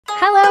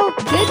Hello,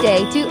 good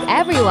day to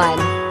everyone.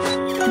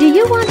 Do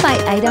you want my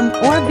item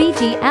or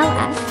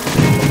BGLS?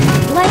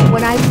 Like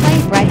what I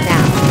played right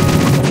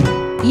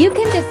now. You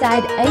can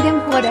decide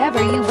item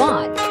whatever you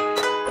want.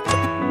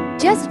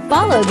 Just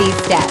follow these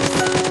steps.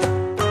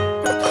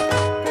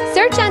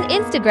 Search on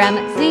Instagram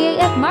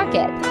CAF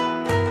Market.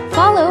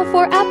 Follow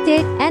for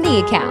update any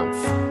accounts.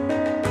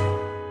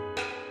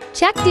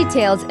 Check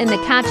details in the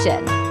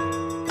caption.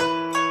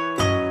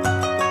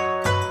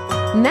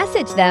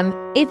 Message them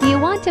if you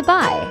want to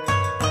buy.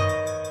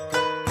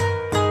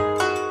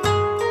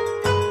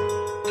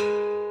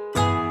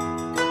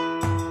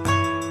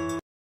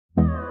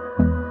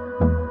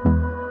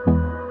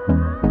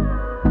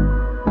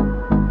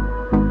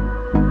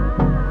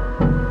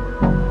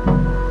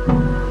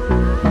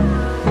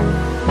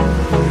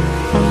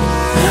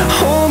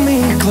 Hold me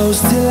close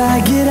till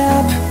I get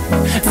up.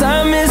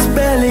 Time is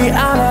barely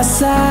on our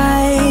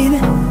side.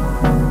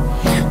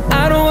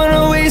 I don't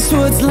wanna waste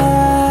what's left.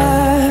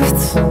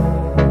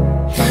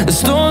 The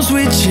storms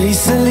we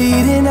chase are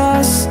leading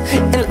us,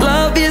 and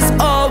love is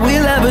all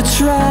we'll ever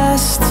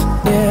trust.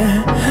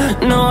 Yeah,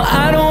 no,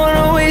 I don't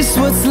wanna waste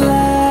what's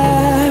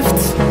left.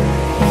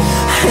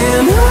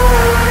 And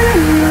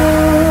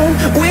on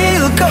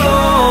we'll go,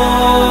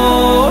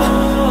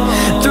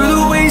 through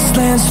the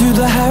wastelands, through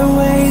the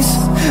highways,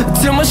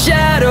 till my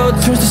shadow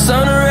turns to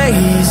sun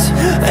rays.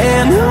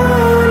 And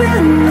on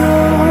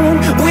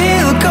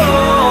we'll go,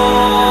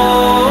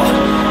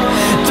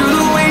 through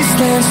the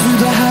wastelands, through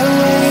the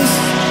highways,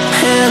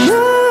 and on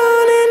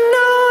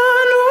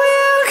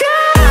we'll go.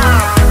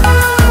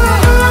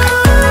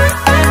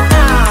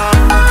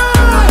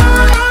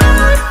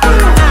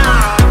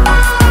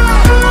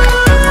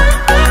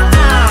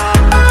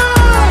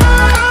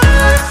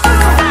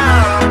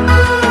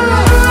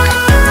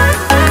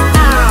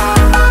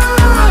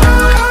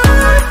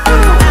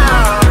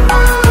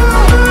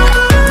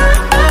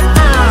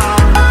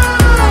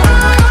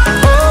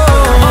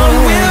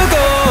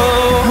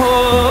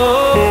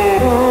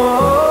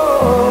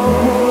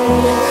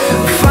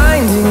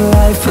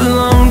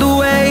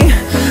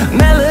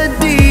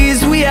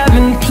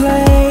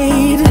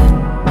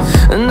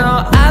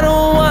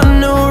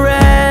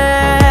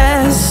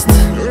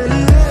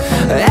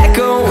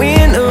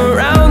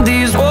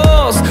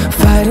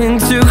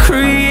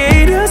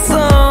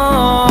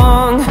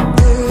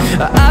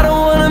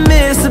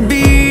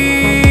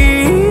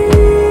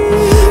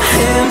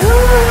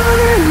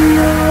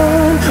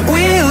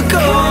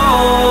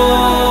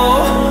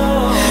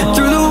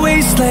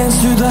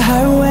 Through the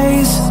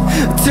highways,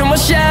 till my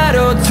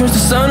shadow turns to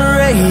sun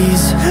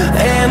rays.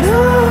 And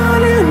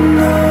on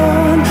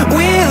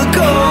we'll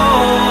go,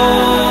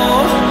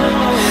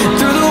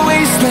 through the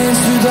wastelands,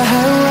 through the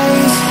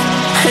highways,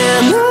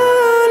 and on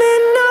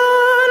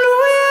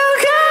we'll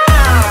go.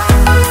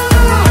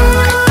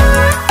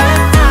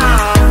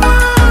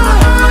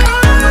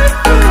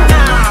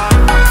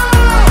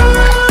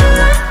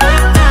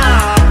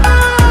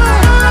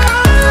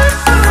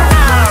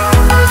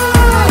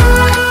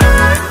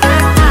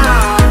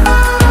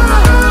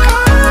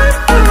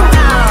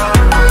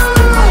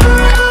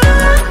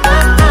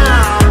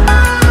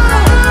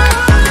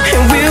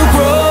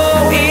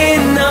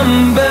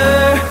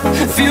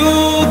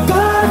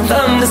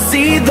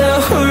 See the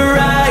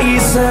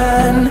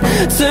horizon,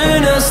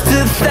 turn us to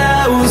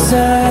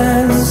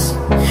thousands,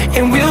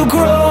 and we'll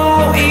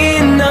grow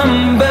in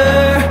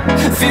number,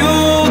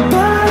 fueled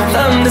by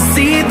them. To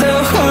see the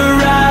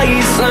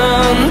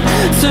horizon,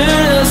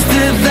 turn us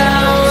to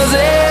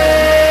thousands,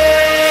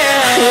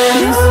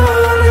 and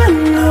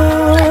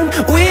on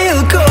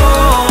we'll go,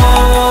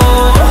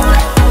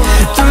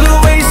 through the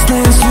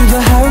wastelands, through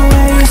the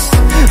highways,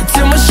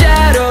 till my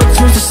shadow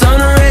turns to sun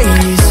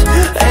rays.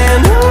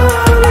 And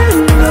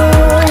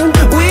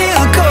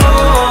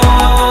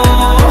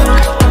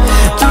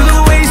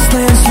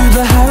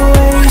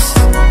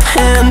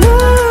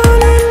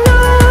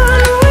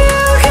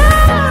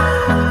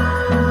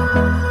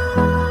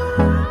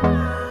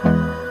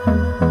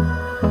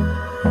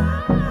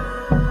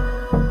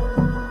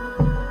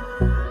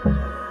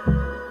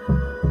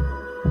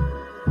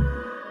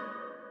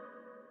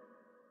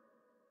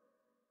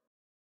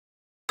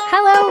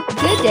Hello,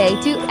 good day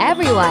to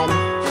everyone.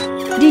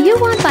 Do you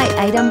want my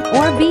item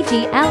or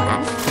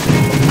BGLS?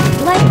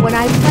 Like what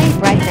I played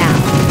right now.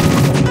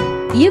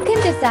 You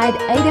can decide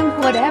item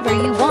whatever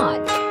you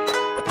want.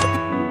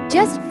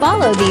 Just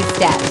follow these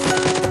steps.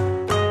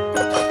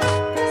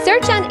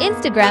 Search on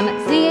Instagram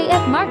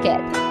CAF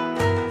Market.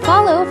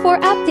 Follow for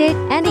update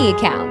any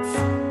accounts.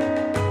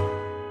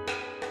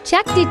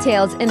 Check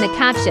details in the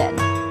caption.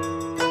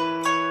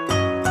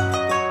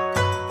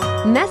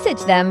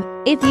 Message them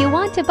if you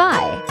want to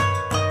buy.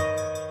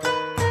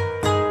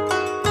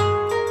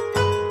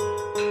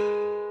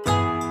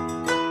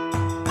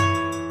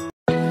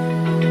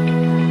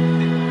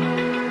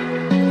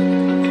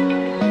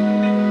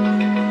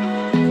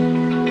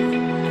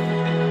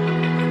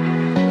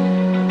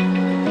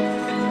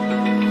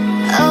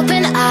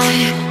 Open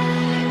eye,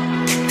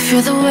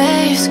 feel the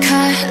waves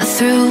cut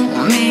through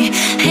me,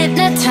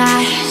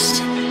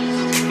 hypnotized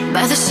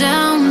by the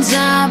sounds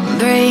I'm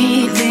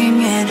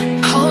breathing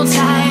in. Hold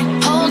tight,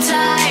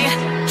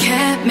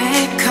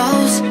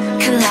 chemicals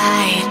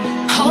collide.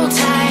 Hold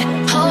tight,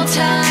 hold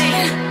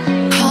tight,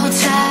 hold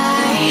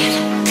tight.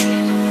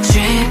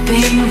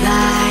 Dripping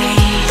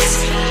lights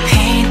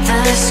paint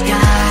the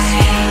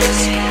skies,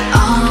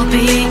 all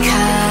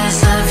because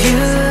of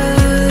you.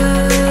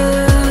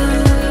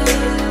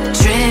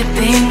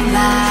 Dripping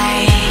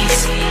lights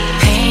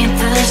paint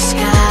the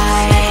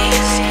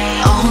skies,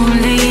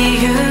 only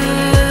you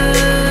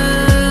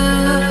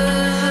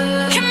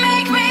can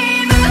make me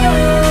move.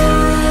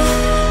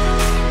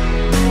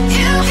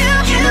 You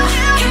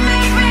can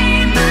make me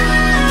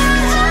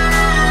move.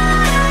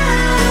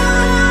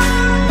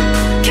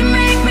 Can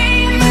make me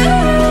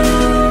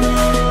move.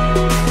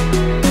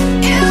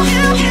 You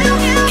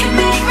can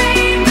make me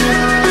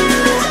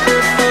move.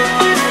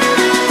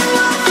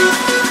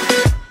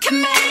 Can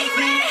make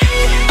me.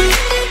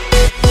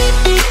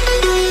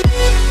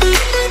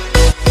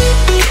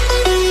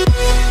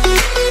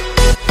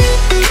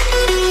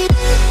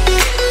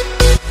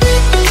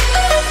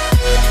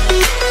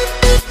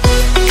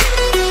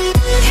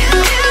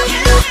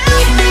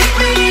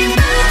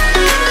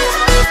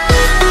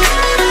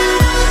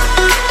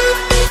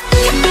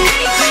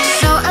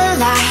 So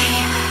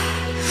alive,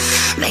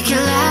 make it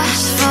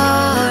last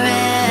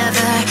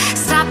forever.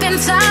 Stop in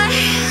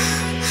time.